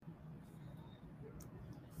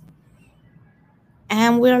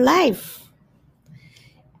And we're live.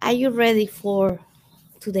 Are you ready for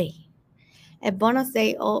today? A bonus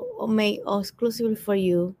day made exclusively for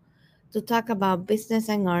you to talk about business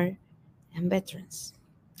and art and veterans.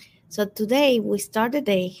 So today we start the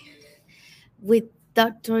day with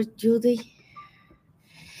Dr. Judy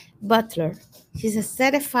Butler. She's a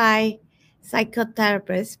certified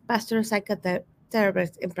psychotherapist, pastoral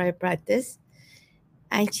psychotherapist in private practice,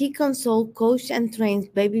 and she consults, coaches, and trains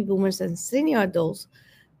baby boomers and senior adults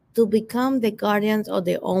to become the guardians of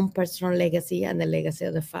their own personal legacy and the legacy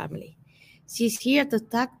of the family. She's here to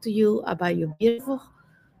talk to you about your beautiful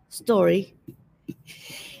story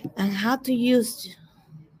and how to use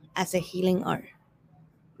as a healing art.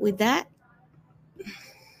 With that,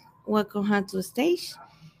 welcome her to the stage.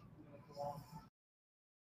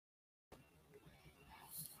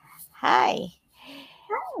 Hi.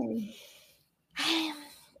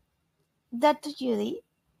 Dr. Judy,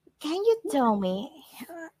 can you tell me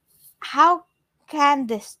how can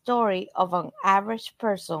the story of an average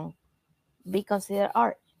person be considered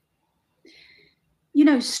art? You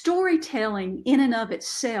know, storytelling in and of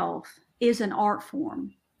itself is an art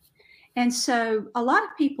form. And so a lot of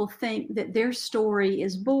people think that their story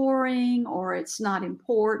is boring or it's not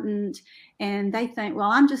important. And they think, well,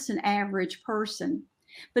 I'm just an average person.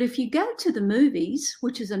 But if you go to the movies,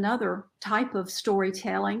 which is another type of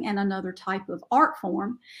storytelling and another type of art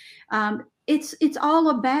form, it's all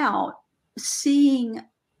about seeing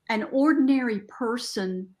an ordinary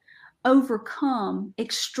person overcome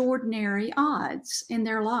extraordinary odds in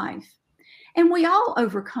their life. And we all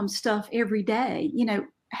overcome stuff every day. You know,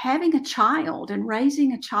 having a child and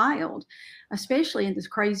raising a child, especially in this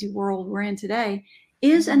crazy world we're in today,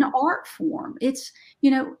 is an art form. It's, you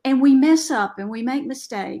know, and we mess up and we make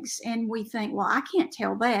mistakes and we think, well, I can't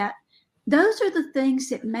tell that. Those are the things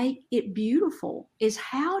that make it beautiful, is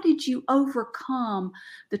how did you overcome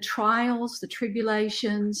the trials, the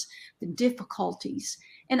tribulations, the difficulties?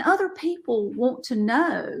 And other people want to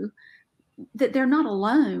know that they're not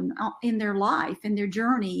alone in their life, in their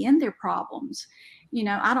journey, in their problems. You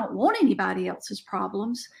know, I don't want anybody else's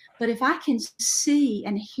problems, but if I can see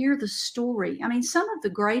and hear the story, I mean, some of the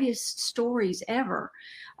greatest stories ever,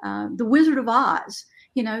 The Wizard of Oz,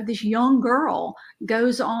 you know, this young girl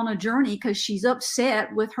goes on a journey because she's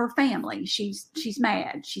upset with her family. She's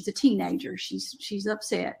mad. She's a teenager. She's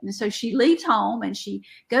upset. And so she leaves home and she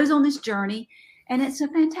goes on this journey, and it's a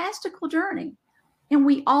fantastical journey. And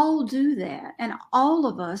we all do that. And all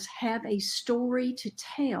of us have a story to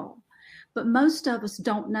tell. But most of us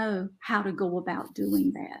don't know how to go about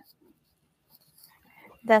doing that.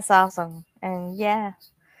 That's awesome. And yeah,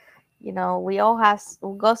 we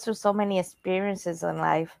go through so many experiences in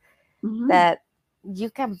life Mm-hmm. that you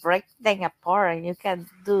can break them apart and you can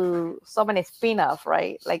do so many spin-off,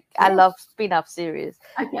 right? Like I Yeah. love spin-off series.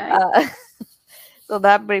 Okay. Uh, so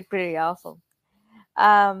that'd be pretty awesome.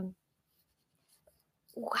 Um,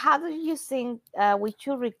 how do you think we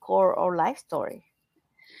should record our life story?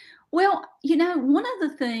 Well, you know, one of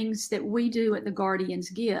the things that we do at the Guardian's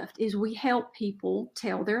Gift is we help people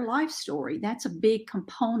tell their life story. That's a big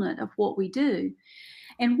component of what we do.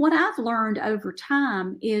 And what I've learned over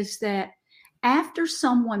time is that after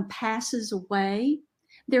someone passes away,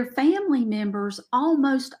 their family members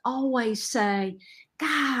almost always say,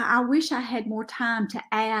 God, I wish I had more time to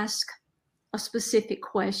ask a specific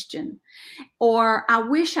question, or I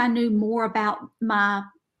wish I knew more about my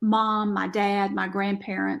mom, my dad, my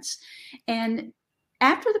grandparents. And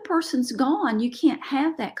after the person's gone, you can't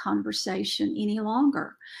have that conversation any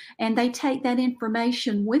longer. And they take that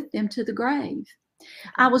information with them to the grave.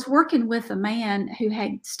 I was working with a man who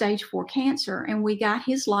had stage 4 cancer, and we got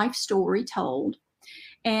his life story told.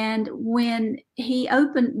 And when they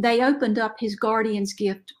opened up his Guardian's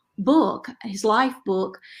Gift book, his life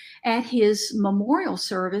book, at his memorial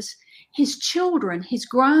service, his children, his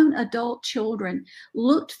grown adult children,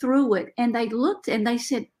 looked through it, and they looked and they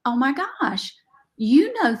said, "Oh my gosh,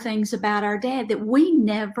 you know things about our dad that we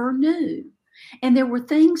never knew." And there were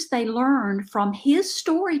things they learned from his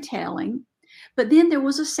storytelling. But then there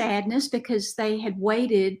was a sadness because they had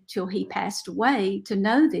waited till he passed away to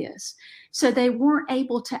know this. So they weren't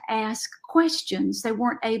able to ask questions. They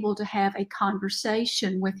weren't able to have a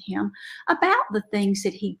conversation with him about the things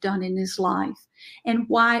that he'd done in his life and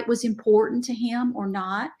why it was important to him or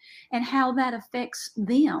not, and how that affects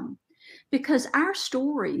them. Because our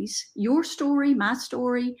stories, your story, my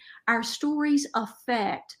story, our stories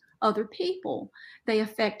affect other people. They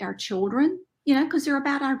affect our children, you know, because they're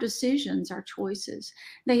about our decisions, our choices.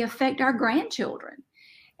 They affect our grandchildren.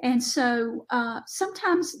 And so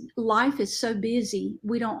sometimes life is so busy,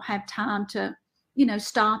 we don't have time to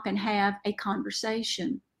stop and have a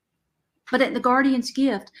conversation. But at the Guardian's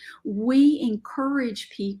Gift, we encourage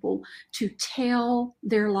people to tell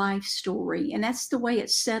their life story. And that's the way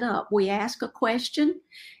it's set up. We ask a question,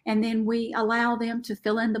 and then we allow them to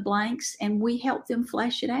fill in the blanks, and we help them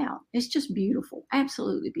flesh it out. It's just beautiful,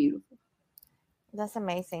 absolutely beautiful. That's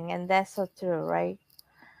amazing. And that's so true, right?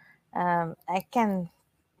 I can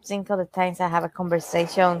think of the times I have a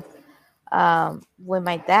conversation with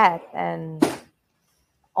my dad, and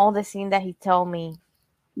all the things that he told me,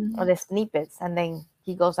 or the snippets, and then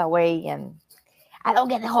he goes away and I don't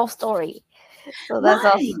get the whole story. So that's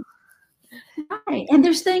Right. also Right. And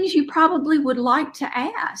there's things you probably would like to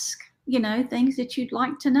ask, things that you'd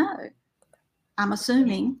like to know, I'm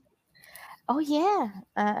assuming. oh yeah.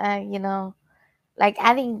 Like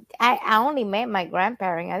I only met my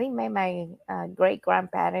grandparents. I didn't meet my great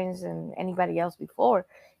grandparents and anybody else before,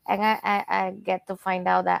 and I get to find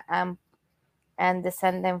out that I'm and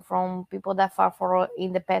descendant from people that fought for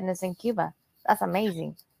independence in Cuba. That's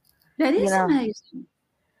amazing. That is amazing.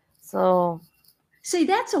 So see,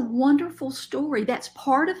 that's a wonderful story. That's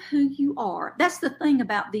part of who you are. That's the thing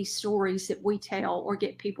about these stories that we tell or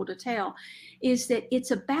get people to tell, is that it's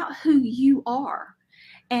about who you are.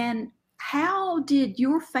 And how did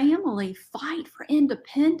your family fight for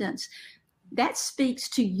independence? That speaks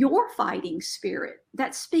to your fighting spirit.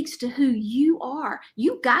 That speaks to who you are.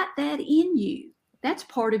 You got that in you. That's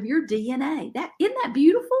part of your DNA. Isn't that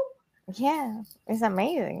beautiful? yeah, it's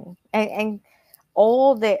amazing. And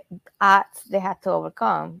all the odds they had to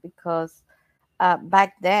overcome, because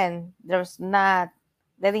back then they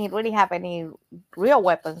didn't really have any real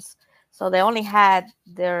weapons, so they only had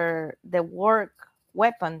the work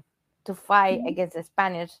weapon to fight against the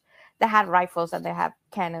Spanish. They had rifles and they had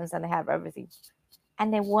cannons and they have everything,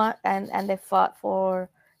 and they won, and they fought for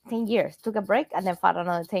 10 years, took a break, and then fought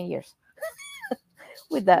another 10 years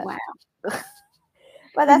with that. Wow.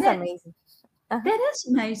 But that's amazing. That is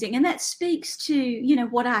amazing. And that speaks to,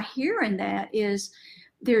 what I hear in that is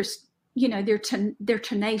they're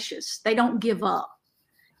tenacious. They don't give up,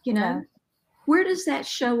 Yeah. Where does that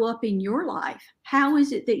show up in your life? How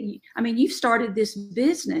is it that you've started this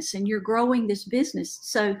business and you're growing this business,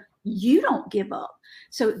 so you don't give up.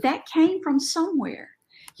 So that came from somewhere.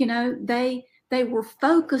 They were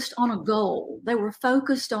focused on a goal. They were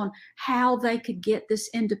focused on how they could get this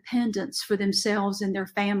independence for themselves and their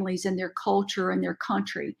families and their culture and their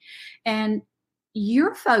country. And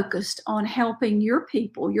you're focused on helping your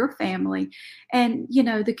people, your family, and,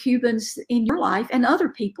 the Cubans in your life and other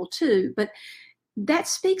people too. But that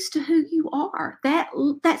speaks to who you are, that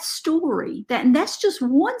story, and that's just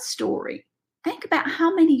one story. Think about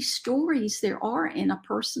how many stories there are in a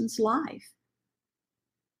person's life.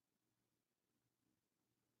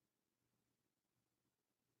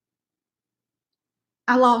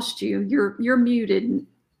 I lost you. You're muted.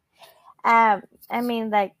 I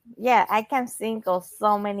yeah, I can think of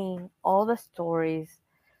so many other stories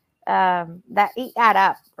that it add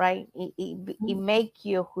up, right? It make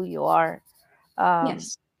you who you are,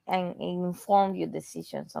 Yes. and inform your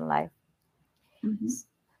decisions in life. Mm-hmm.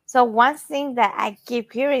 So one thing that I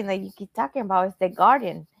keep hearing that you keep talking about is the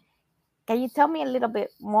Guardian. Can you tell me a little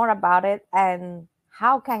bit more about it, and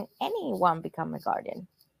how can anyone become a Guardian?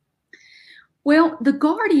 Well, the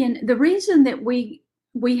Guardian, the reason that we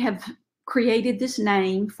have created this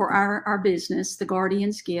name for our business, the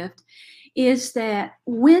Guardian's Gift, is that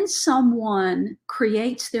when someone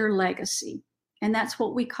creates their legacy, and that's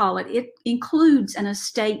what we call it, it includes an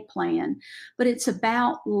estate plan, but it's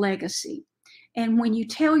about legacy. And when you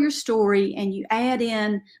tell your story and you add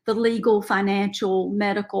in the legal, financial,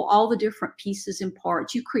 medical, all the different pieces and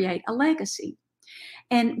parts, you create a legacy.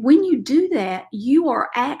 And when you do that, you are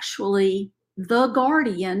actually the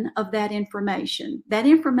guardian of that information. That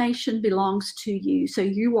information belongs to you, so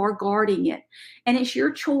you are guarding it. And it's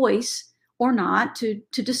your choice or not to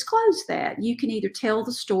disclose that. You can either tell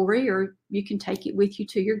the story or you can take it with you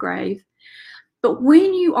to your grave. But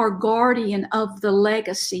when you are guardian of the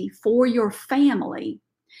legacy for your family,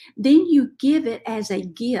 then you give it as a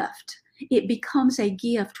gift. It becomes a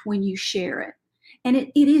gift when you share it. And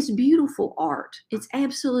it is beautiful art. It's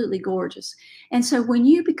absolutely gorgeous. And so when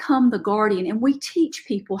you become the guardian, and we teach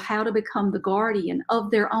people how to become the guardian of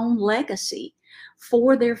their own legacy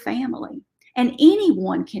for their family, and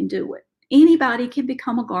anyone can do it. Anybody can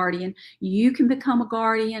become a guardian. You can become a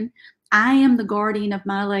guardian. I am the guardian of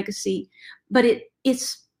my legacy. But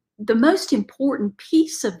it's the most important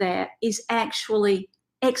piece of that is actually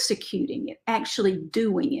executing it, actually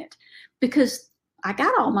doing it. Because I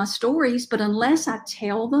got all my stories, but unless I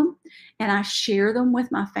tell them and I share them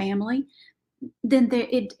with my family, then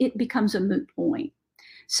it becomes a moot point.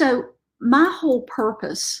 So my whole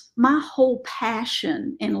purpose, my whole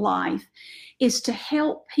passion in life is to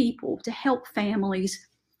help people, to help families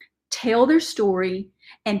tell their story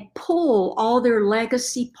and pull all their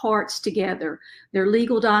legacy parts together, their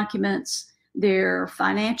legal documents, their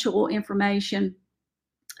financial information,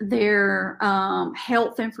 their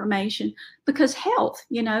health information, because health,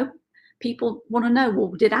 people want to know,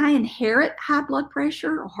 well, did I inherit high blood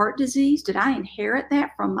pressure or heart disease? Did I inherit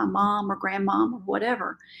that from my mom or grandmom or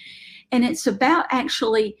whatever? And it's about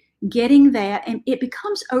actually getting that. And it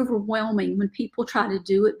becomes overwhelming when people try to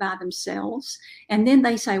do it by themselves. And then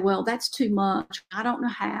they say, well, that's too much. I don't know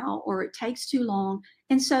how, or it takes too long.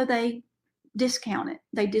 And so they discount it,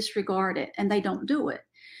 they disregard it, and they don't do it.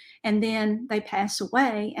 And then they pass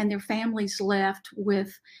away, and their family's left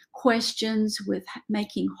with questions, with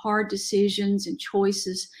making hard decisions and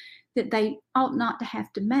choices that they ought not to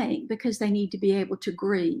have to make, because they need to be able to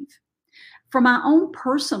grieve. For my own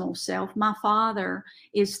personal self, my father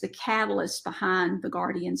is the catalyst behind the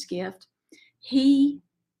Guardian's Gift.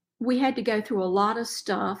 We had to go through a lot of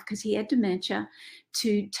stuff because he had dementia,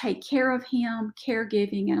 to take care of him,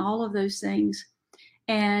 caregiving, and all of those things.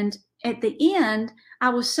 And at the end, I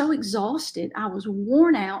was so exhausted. I was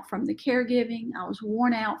worn out from the caregiving. I was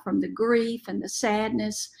worn out from the grief and the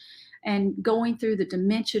sadness and going through the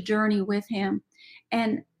dementia journey with him.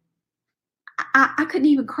 And I couldn't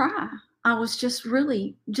even cry. I was just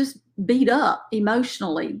really just beat up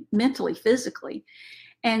emotionally, mentally, physically.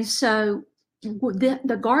 And so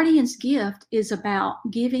the Guardian's Gift is about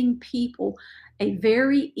giving people a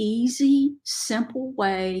very easy, simple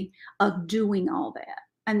way of doing all that.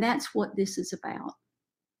 And that's what this is about.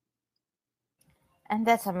 And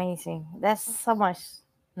that's amazing. That's so much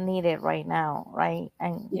needed right now, right?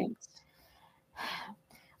 And Yes.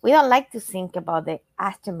 we don't like to think about the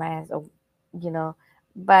aftermath of,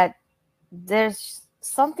 but there's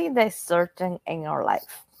something that's certain in our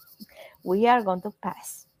life. We are going to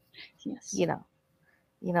pass. Yes.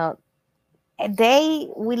 A day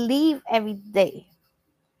we live every day.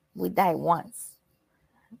 We die once.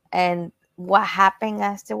 And what happened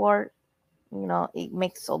afterward, it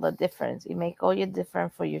makes all the difference. It makes all the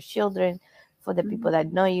difference for your children, for the people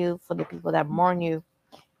that know you, for the people that mourn you.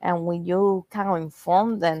 And when you kind of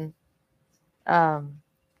inform them,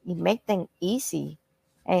 it makes them easy,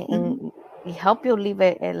 and it help you leave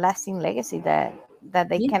a lasting legacy that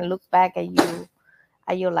they can look back at you,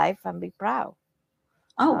 at your life, and be proud.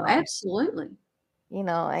 Oh, absolutely.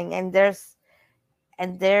 And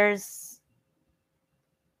there's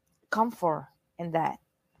comfort in that.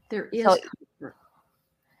 There is comfort.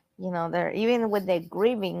 They're even with their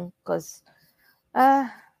grieving, because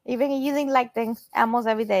even if you didn't like things almost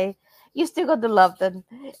every day, you still got to love them,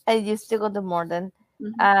 and you still got to mourn them.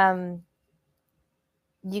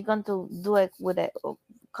 You're going to do it with it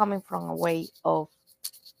coming from a way of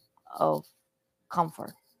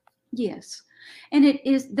comfort. Yes. And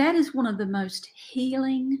that is one of the most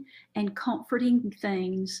healing and comforting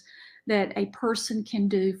things that a person can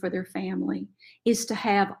do for their family, is to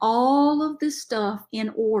have all of this stuff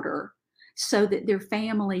in order so that their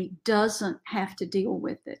family doesn't have to deal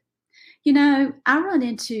with it. I run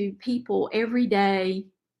into people every day.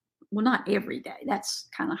 Well, not every day, that's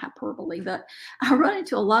kind of hyperbole, but I run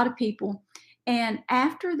into a lot of people, and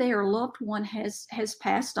after their loved one has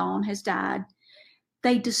passed on, has died,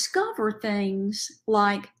 they discover things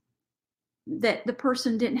like that the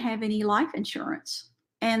person didn't have any life insurance.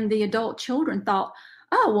 And the adult children thought,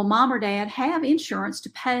 oh, well, mom or dad have insurance to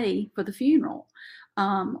pay for the funeral.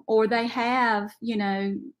 Or they have,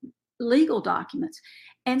 legal documents.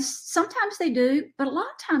 And sometimes they do, but a lot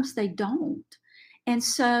of times they don't. And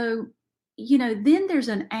so, then there's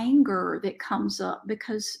an anger that comes up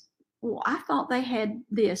because, well, I thought they had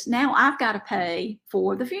this. Now I've got to pay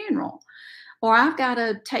for the funeral, or I've got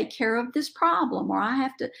to take care of this problem, or I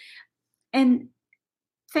have to. And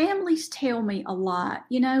families tell me a lot,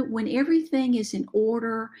 when everything is in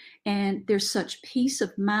order and there's such peace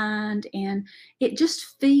of mind, and it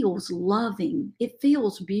just feels loving, it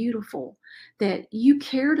feels beautiful, that you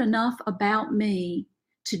cared enough about me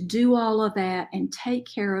to do all of that and take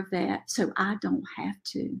care of that so I don't have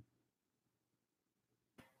to.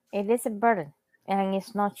 It is a burden, and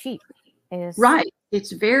it's not cheap. Right.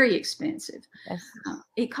 It's very expensive.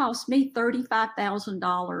 It cost me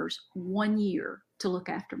 $35,000 one year to look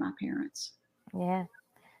after my parents. Yeah,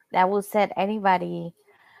 that will set anybody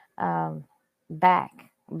back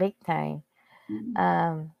big time.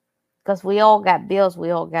 Because we all got bills,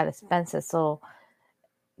 we all got expenses. So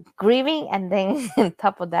grieving, and then on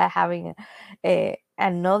top of that having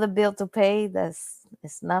another bill to pay, that's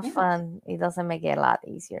it's not Yeah, fun, it doesn't make it a lot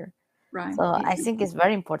easier. right. So I It's think it's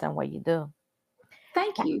very important what you do.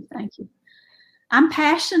 Thank you. Thank you. I'm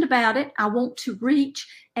passionate about it. I want to reach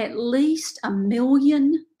at least 1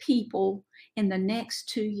 million people in the next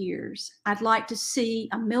 2 years. I'd like to see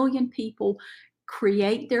 1 million people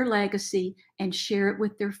create their legacy and share it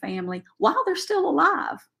with their family while they're still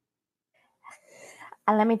alive.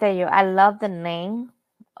 And let me tell you, I love the name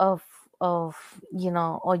of of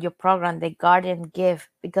your program, the Guardian Gift,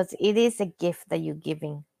 because it is a gift that you're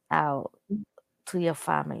giving out to your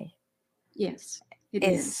family. Yes, it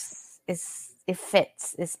is. It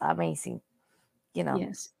fits. It's amazing, you know.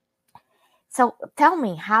 Yes. So tell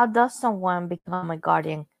me, how does someone become a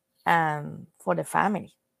guardian for the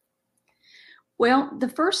family? Well, the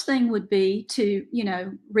first thing would be to,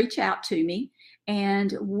 reach out to me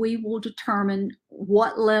and we will determine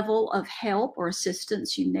what level of help or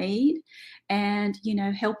assistance you need and,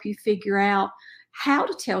 help you figure out how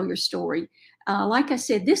to tell your story. Like I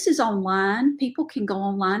said, this is online. People can go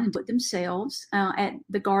online and do it themselves at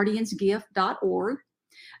theguardiansgift.org.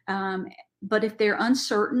 Um, but if they're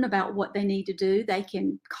uncertain about what they need to do, they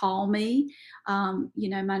can call me.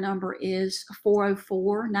 My number is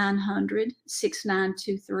 404 900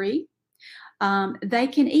 6923. They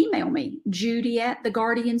can email me, Judy at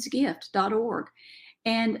theguardiansgift.org.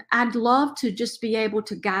 And I'd love to just be able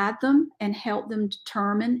to guide them and help them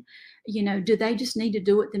determine, do they just need to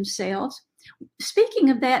do it themselves? Speaking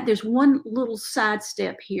of that, there's one little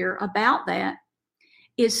sidestep here about that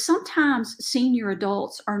is sometimes senior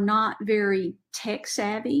adults are not very tech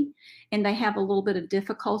savvy and they have a little bit of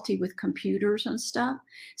difficulty with computers and stuff.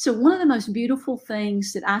 So, one of the most beautiful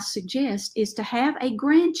things that I suggest is to have a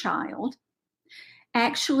grandchild.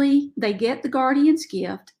 Actually, they get the guardian's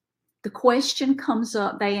gift. The question comes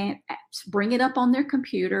up, they bring it up on their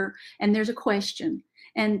computer, and there's a question.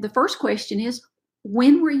 And the first question is,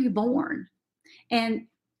 when were you born? And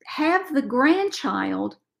have the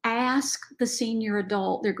grandchild ask the senior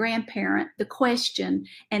adult, their grandparent, the question,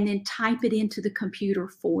 and then type it into the computer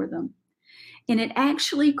for them. And it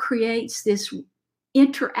actually creates this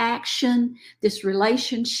interaction, this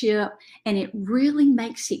relationship, and it really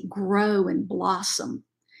makes it grow and blossom.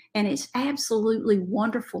 And it's absolutely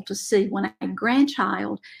wonderful to see when a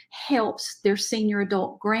grandchild helps their senior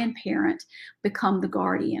adult grandparent become the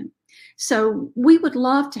guardian. So we would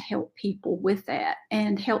love to help people with that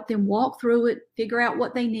and help them walk through it, figure out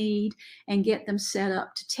what they need, and get them set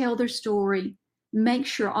up to tell their story, make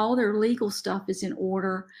sure all their legal stuff is in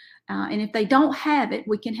order. And if they don't have it,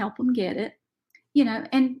 we can help them get it,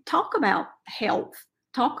 and talk about health,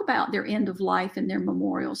 talk about their end of life and their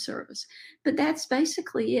memorial service. But that's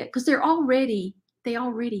basically it, because they already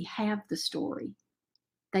have the story.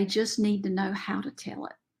 They just need to know how to tell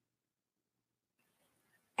it.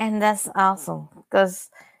 And that's awesome because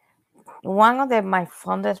one of my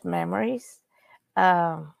fondest memories,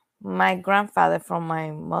 uh, my grandfather from my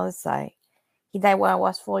mother's side, he died when I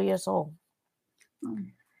was 4 years old.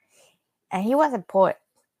 And he was a poet.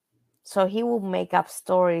 So he would make up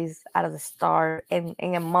stories out of the start in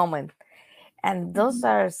a moment. And those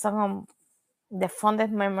are some of the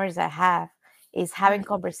fondest memories I have, is having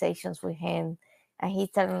conversations with him and he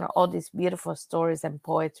telling all these beautiful stories and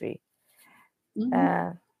poetry.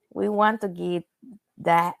 We want to give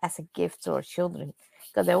that as a gift to our children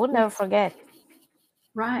because they will never forget.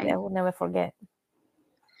 Right. They will never forget.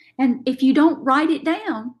 And if you don't write it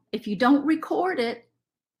down, if you don't record it,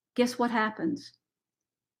 guess what happens?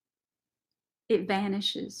 It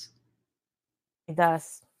vanishes. It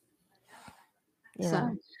does.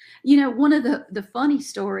 So, one of the funny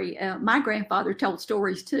story, my grandfather told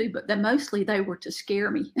stories too, but mostly they were to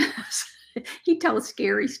scare me. He told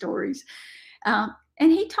scary stories.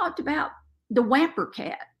 And he talked about the Whamper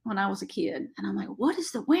cat when I was a kid. And I'm like, what is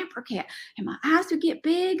the Whamper cat? And my eyes would get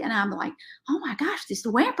big. And I'm like, oh my gosh, this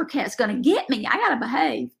Whamper cat's going to get me. I got to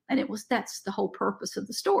behave. And that's the whole purpose of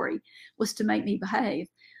the story, was to make me behave.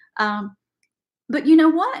 But you know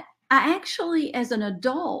what? I actually, as an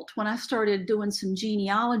adult, when I started doing some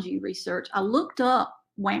genealogy research, I looked up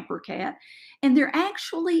Whamper cat, and there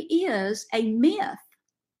actually is a myth,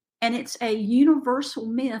 and it's a universal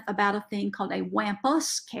myth about a thing called a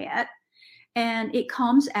Wampus cat, and it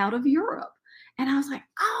comes out of Europe. And I was like,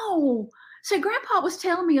 oh, so Grandpa was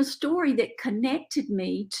telling me a story that connected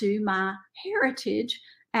me to my heritage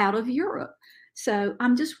out of Europe. So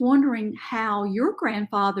I'm just wondering how your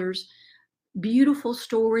grandfather's beautiful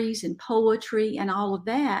stories and poetry and all of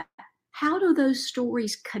that, how do those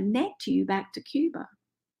stories connect you back to Cuba?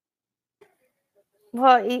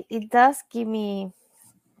 Well, it does give me,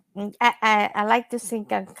 I like to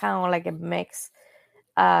think I'm kind of like a mix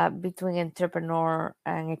between entrepreneur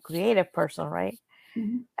and a creative person, right?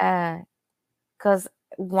 Mhm. Because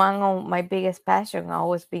one of my biggest passion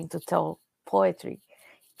always been to tell poetry.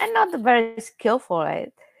 I'm not very skillful at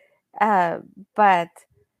it, uh, but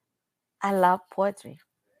I love poetry.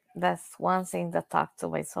 That's one thing that talks to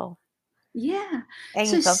my soul, Yeah. and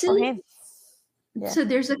So it comes from see, him. Yeah. so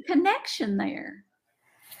there's a connection there.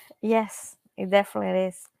 Yes, it definitely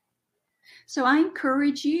is. So I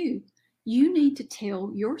encourage you, you need to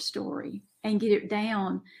tell your story and get it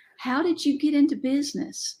down. How did you get into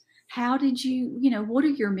business? How did you, what are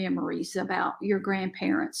your memories about your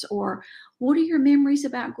grandparents? Or what are your memories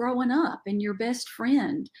about growing up and your best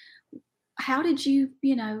friend? How did you,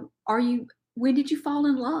 when did you fall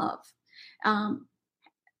in love? Um,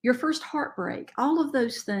 your first heartbreak, all of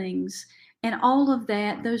those things. And all of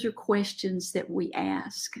that, those are questions that we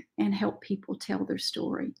ask and help people tell their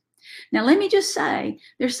story. Now, let me just say,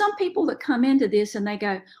 there's some people that come into this and they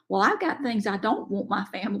go, well, I've got things I don't want my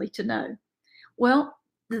family to know. Well,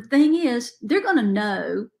 the thing is, they're going to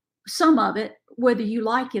know some of it, whether you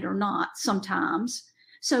like it or not, sometimes.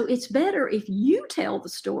 So it's better if you tell the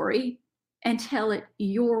story and tell it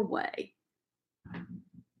your way.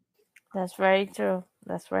 That's very true.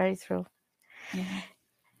 That's very true. Yeah.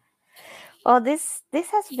 Oh, this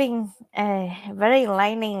has been a very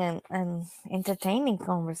enlightening and entertaining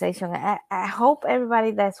conversation. I hope everybody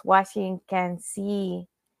that's watching can see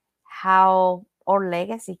how our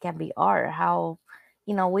legacy can be art. How,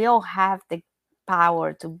 we all have the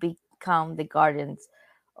power to become the guardians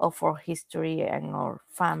of our history and our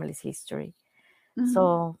family's history. Mm-hmm.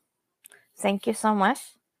 So thank you so much.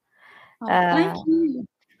 Oh, thank Uh, you.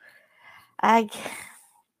 I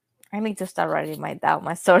I need to start writing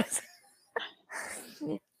my stories.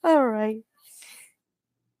 All right.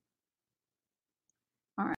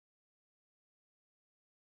 All right.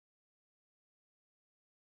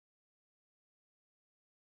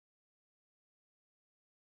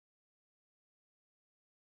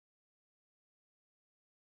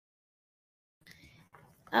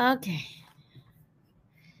 Okay.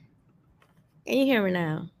 Can you hear me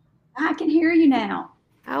now? I can hear you now.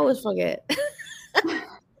 I always forget.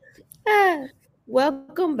 Ah,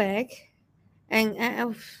 welcome back. And I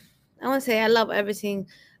want to say I love everything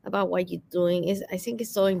about what you're doing. I think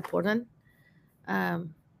it's so important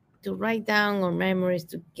um, to write down our memories,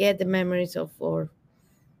 to get the memories of our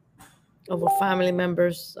family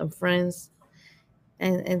members and friends,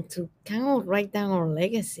 and to kind of write down our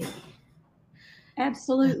legacy.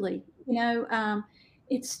 Absolutely.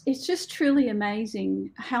 It's just truly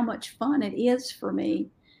amazing how much fun it is for me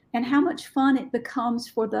and how much fun it becomes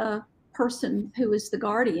for the person who is the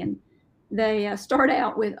guardian. They start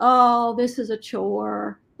out with, oh, this is a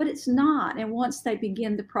chore, but it's not. And once they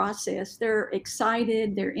begin the process, they're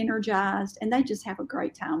excited, they're energized, and they just have a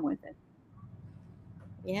great time with it.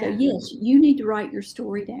 So, Yeah, yes, you need to write your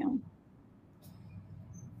story down.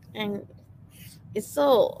 and it's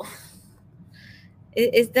so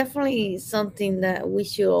it's definitely something that we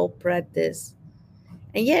should all practice.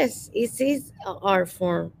 And yes, it is an art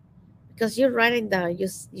form because you're writing down,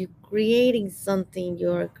 you're creating something,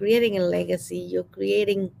 you're creating a legacy, you're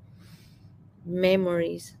creating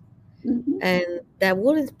memories, Hmm. and that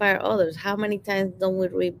will inspire others. How many times don't we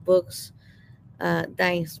read books that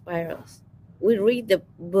inspire us? We read the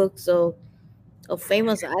books of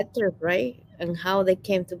famous actors, right? And how they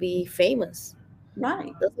came to be famous.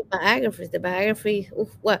 Right. Those are biographies. The biography,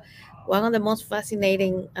 what one of the most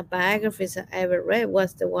fascinating biographies I ever read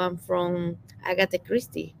was the one from Agatha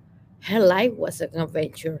Christie. Her life was an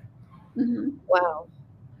adventure. Hmm. Wow.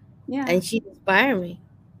 Yeah. And she inspired me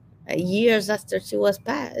years after she was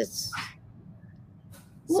passed.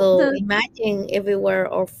 Well, So imagine if we were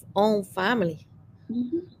our own family.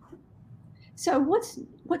 mhm. So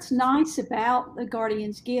what's nice about the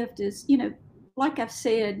guardian's gift is, like I've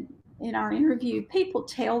said in our interview, people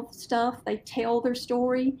tell stuff, they tell their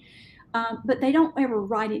story, but they don't ever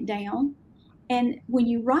write it down. And when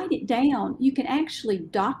you write it down, you can actually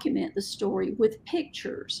document the story with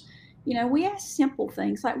pictures. We ask simple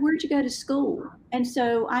things like, where'd you go to school? And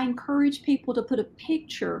so I encourage people to put a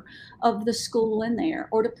picture of the school in there,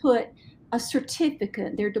 or to put a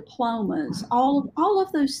certificate, their diplomas, all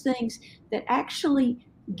of those things that actually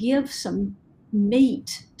give some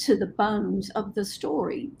meat to the bones of the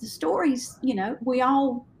story. The stories,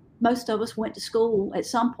 most of us went to school at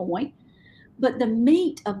some point, but the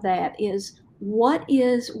meat of that is,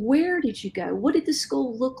 where did you go? What did the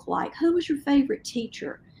school look like? Who was your favorite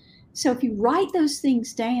teacher? So if you write those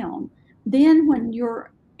things down, then when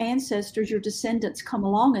your ancestors, your descendants come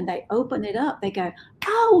along and they open it up, they go,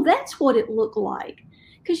 oh, that's what it looked like.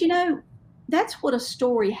 Because, that's what a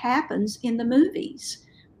story happens in the movies.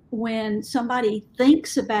 When somebody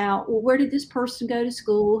thinks about, well, where did this person go to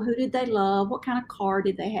school? Who did they love? What kind of car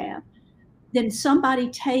did they have? Then somebody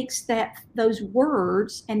takes those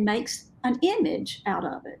words and makes an image out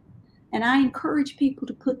of it. And I encourage people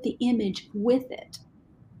to put the image with it.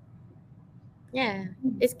 Yeah,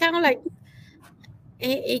 it's kind of like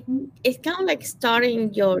it, it's kind of like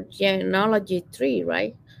starting your genealogy tree,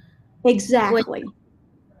 right? When, Exactly.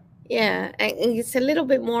 yeah, and it's a little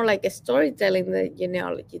bit more like a storytelling the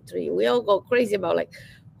genealogy tree. We all go crazy about like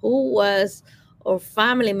who was our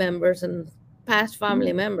family members and past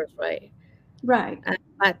family members, right? Right.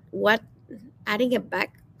 But what adding a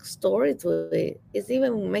backstory to it is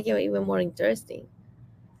even making it even more interesting.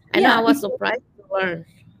 I know I Yeah. was surprised to learn.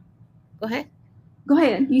 Go ahead. Go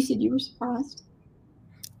ahead. You said you were surprised.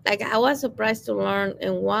 Like I was surprised to learn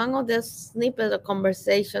in one of the snippets of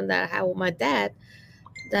conversation that I had with my dad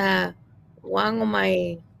that one of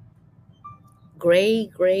my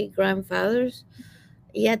great grandfathers,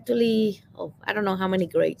 he actually, oh, I don't know how many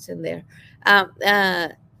greats in there. Um, uh,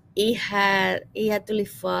 he actually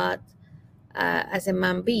fought as a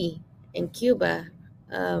man B in Cuba.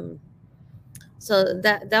 Um, so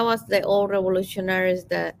that was the old revolutionaries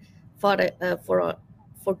that fought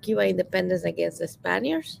for Cuba independence against the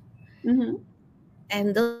Spaniards. Mm-hmm.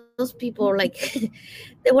 And those people like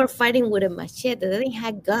they were fighting with a machete. They didn't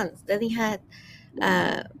have guns. They didn't have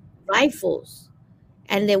uh, rifles,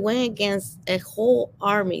 and they went against a whole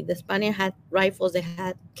army. The Spaniards had rifles, they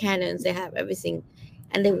had cannons, they had everything,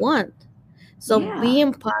 and they won. So Yeah.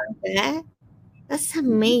 being part of that, that's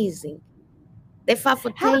amazing. They fought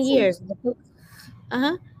for How 10 years.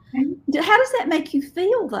 Uh-huh. how does that make you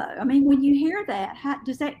feel though? I mean, when you hear that, how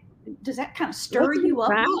does that kind of stir Makes me you up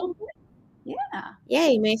a proud. little bit? Yeah. Yeah,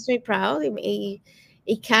 it makes me proud.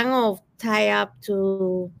 It kind of tie up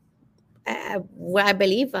to what I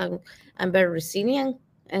believe. I'm very resilient,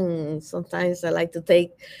 and sometimes I like to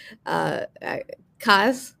take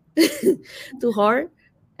cause to heart,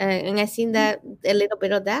 and I think that a little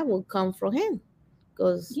bit of that will come from him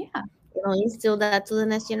because Yeah. instill that to the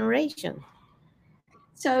next generation.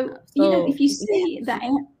 So, So if you yeah, see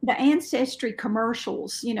the Ancestry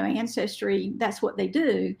commercials, Ancestry, that's what they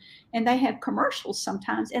do. And they have commercials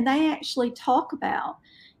sometimes, and they actually talk about,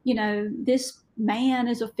 this man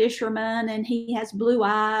is a fisherman and he has blue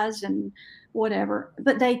eyes and whatever,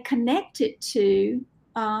 but they connect it to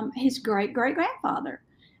his great great grandfather.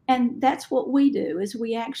 And that's what we do, is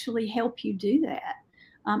we actually help you do that.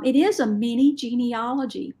 It is a mini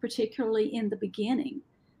genealogy, particularly in the beginning,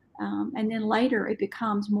 and then later it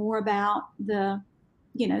becomes more about the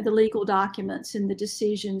legal documents and the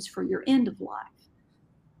decisions for your end of life.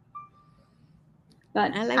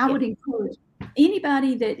 But I like I it. would encourage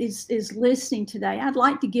anybody that is listening today, I'd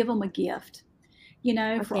like to give them a gift,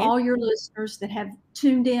 for Okay. all your listeners that have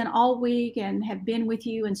tuned in all week and have been with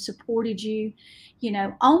you and supported you,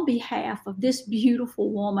 on behalf of this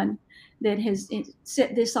beautiful woman that has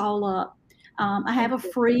set this all up. I have Thank a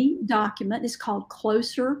you. free document. It's called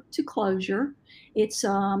Closer to Closure. It's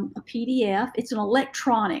a PDF. It's an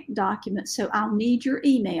electronic document, so I'll need your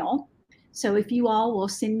email. So if you all will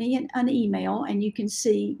send me an email, and you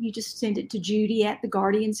just send it to Judy at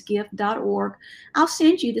theguardiansgift.org. I'll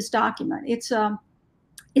send you this document. It's a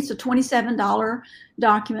 $27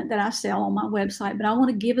 document that I sell on my website, but I want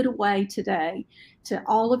to give it away today to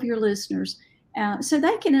all of your listeners, so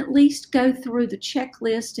they can at least go through the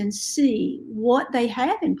checklist and see what they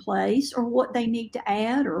have in place or what they need to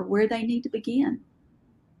add or where they need to begin.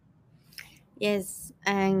 Yes,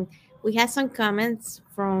 and we had some comments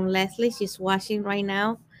from Leslie. She's watching right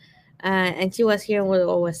now, and she was hearing what I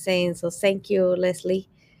was saying. So thank you, Leslie.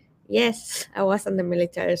 Yes, I was in the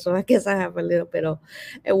military, so I guess I have a little bit of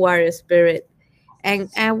a warrior spirit. And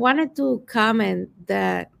I wanted to comment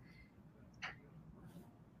that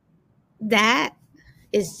that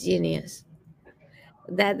is genius.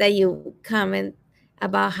 That you comment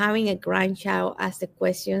about having a grandchild ask the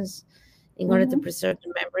questions in order to Mm-hmm. preserve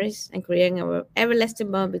the memories and creating an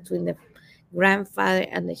everlasting bond between the grandfather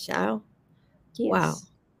and the child. Wow, Yes.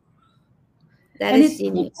 that And is it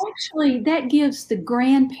genius. actually, that gives the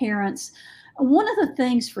grandparents, one of the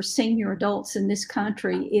things for senior adults in this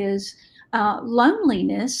country is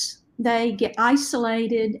loneliness. They get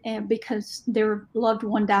isolated, and because their loved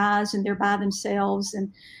one dies and they're by themselves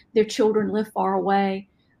and their children live far away.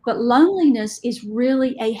 But loneliness is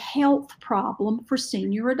really a health problem for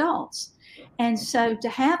senior adults. And so to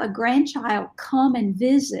have a grandchild come and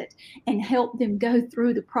visit and help them go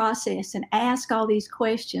through the process and ask all these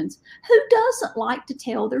questions, who doesn't like to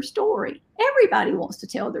tell their story? Everybody wants to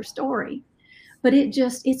tell their story. but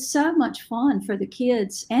it's so much fun for the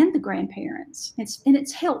kids and the grandparents.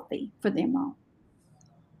 It's healthy for them all.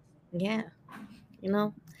 Yeah, you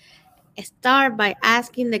know, start by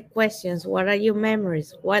asking the questions. What are your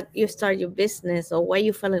memories? What you start your business, or why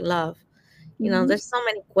you fell in love? Mm-hmm. There's so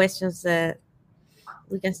many questions that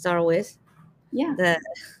we can start with. Yeah. That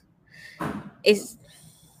is,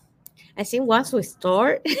 I think once we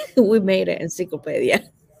start, we made an encyclopedia.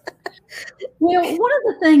 Well, one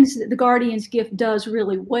of the things that the Guardian's Gift does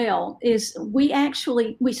really well is we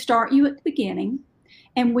start you at the beginning,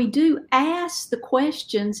 and we do ask the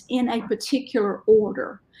questions in a particular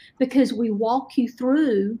order because we walk you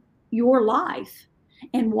through your life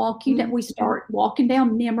and walk you down. We start walking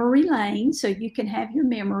down memory lane so you can have your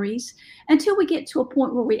memories until we get to a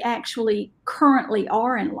point where we actually currently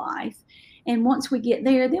are in life. And once we get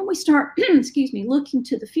there, then we start, excuse me, looking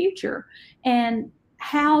to the future and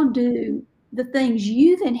how do the things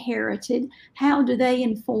you've inherited, how do they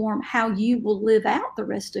inform how you will live out the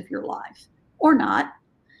rest of your life or not?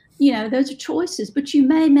 Those are choices, but you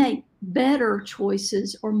may make better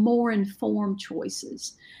choices or more informed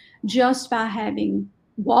choices just by having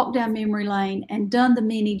walked down memory lane and done the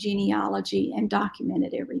mini genealogy and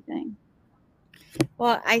documented everything.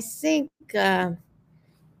 Well, I think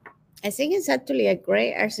it's actually a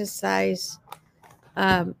great exercise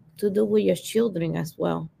to do with your children as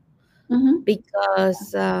well, Mm-hmm.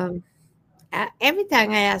 because every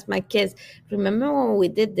time I ask my kids, "Remember when we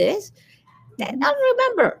did this?" They don't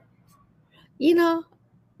remember. You know,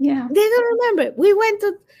 Yeah. they don't remember. We went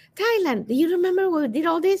to Thailand. Do you remember when we did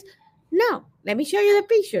all this? No. Let me show you the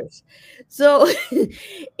pictures. So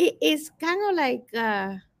it's kind of like,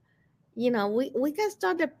 we can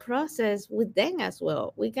start the process with them as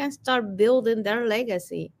well. We can start building their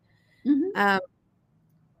legacy. Mm-hmm. Um,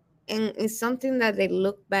 and it's something that they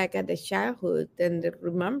look back at the childhood and they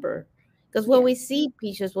remember. Because when Yeah. we see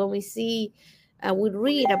pictures, when we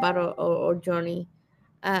read about our journey,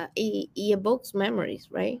 it evokes memories,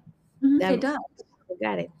 right? Mm-hmm. That It does. we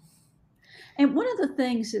got it. And one of the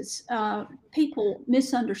things that people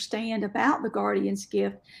misunderstand about the Guardian's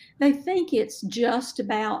Gift, they think it's just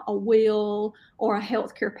about a will or a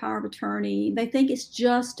healthcare power of attorney. They think it's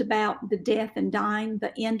just about the death and dying,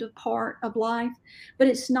 the end of part of life, but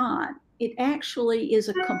it's not. It actually is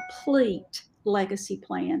a complete legacy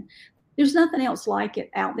plan. There's nothing else like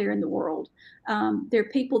it out there in the world. There are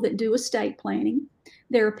people that do estate planning.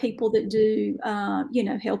 There are people that do,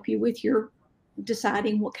 help you with your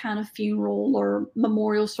deciding what kind of funeral or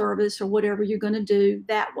memorial service or whatever you're going to do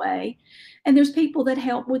that way. And there's people that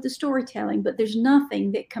help with the storytelling, but there's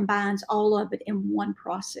nothing that combines all of it in one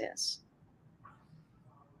process.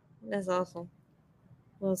 That's awesome.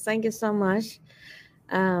 Well, thank you so much.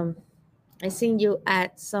 Um, I think you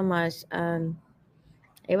add so much.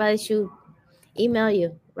 Everybody should email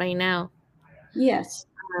you right now, Yes.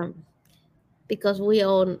 um, because we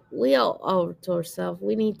all owe to ourselves.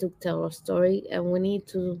 We need to tell our story, and we need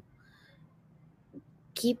to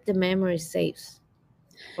keep the memory safe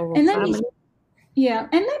for our And let me family. Yeah,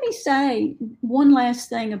 and let me say one last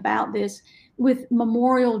thing about this. With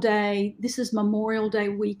Memorial Day, this is Memorial Day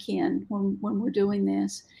weekend when we're doing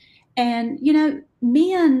this. And,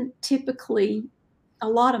 men typically, a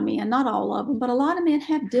lot of men, not all of them, but a lot of men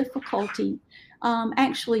have difficulty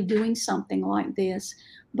actually doing something like this.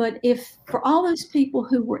 But if for all those people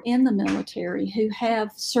who were in the military, who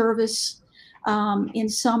have service in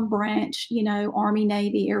some branch, Army,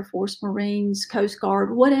 Navy, Air Force, Marines, Coast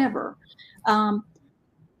Guard, whatever, um,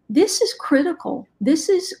 this is critical. This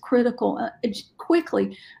is critical.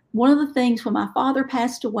 Quickly, one of the things when my father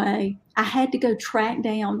passed away, I had to go track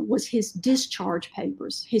down was his discharge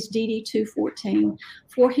papers, his DD 214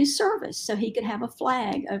 for his service, so he could have a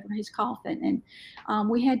flag over his coffin, and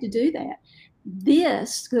we had to do that.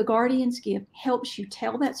 The Guardian's Gift, helps you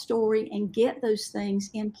tell that story and get those things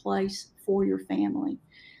in place for your family.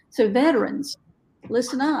 So, veterans,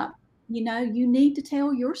 listen up. You need to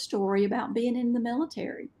tell your story about being in the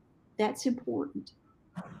military. That's important.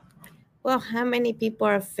 Well, how many people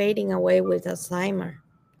are fading away with Alzheimer,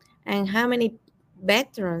 and how many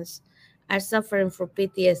veterans are suffering from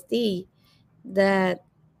PTSD? That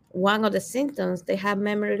one of the symptoms they have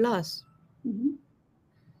memory loss. Mm-hmm.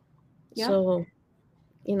 Yep. So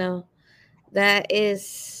you know that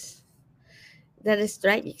is that is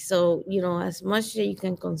tragic. So as much as you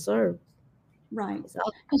can conserve. Right. It's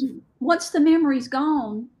all, Because once the memory's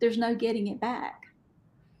gone, there's no getting it back.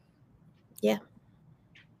 yeah,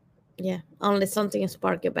 yeah. Only something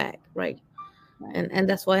spark it back, right? Right. And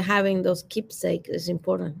that's why having those keepsake is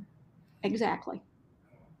important. Exactly.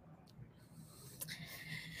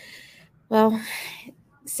 Well,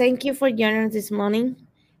 Thank you for joining us this morning.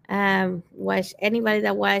 Watch anybody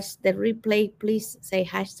that watched the replay, please say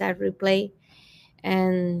hashtag replay,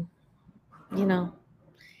 and you know,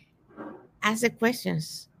 ask the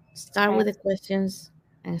questions. Start with the questions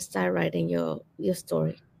and start writing your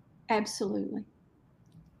story. Absolutely.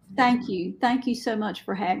 Thank you. Thank you so much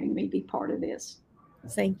for having me be part of this.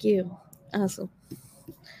 Thank you. Awesome.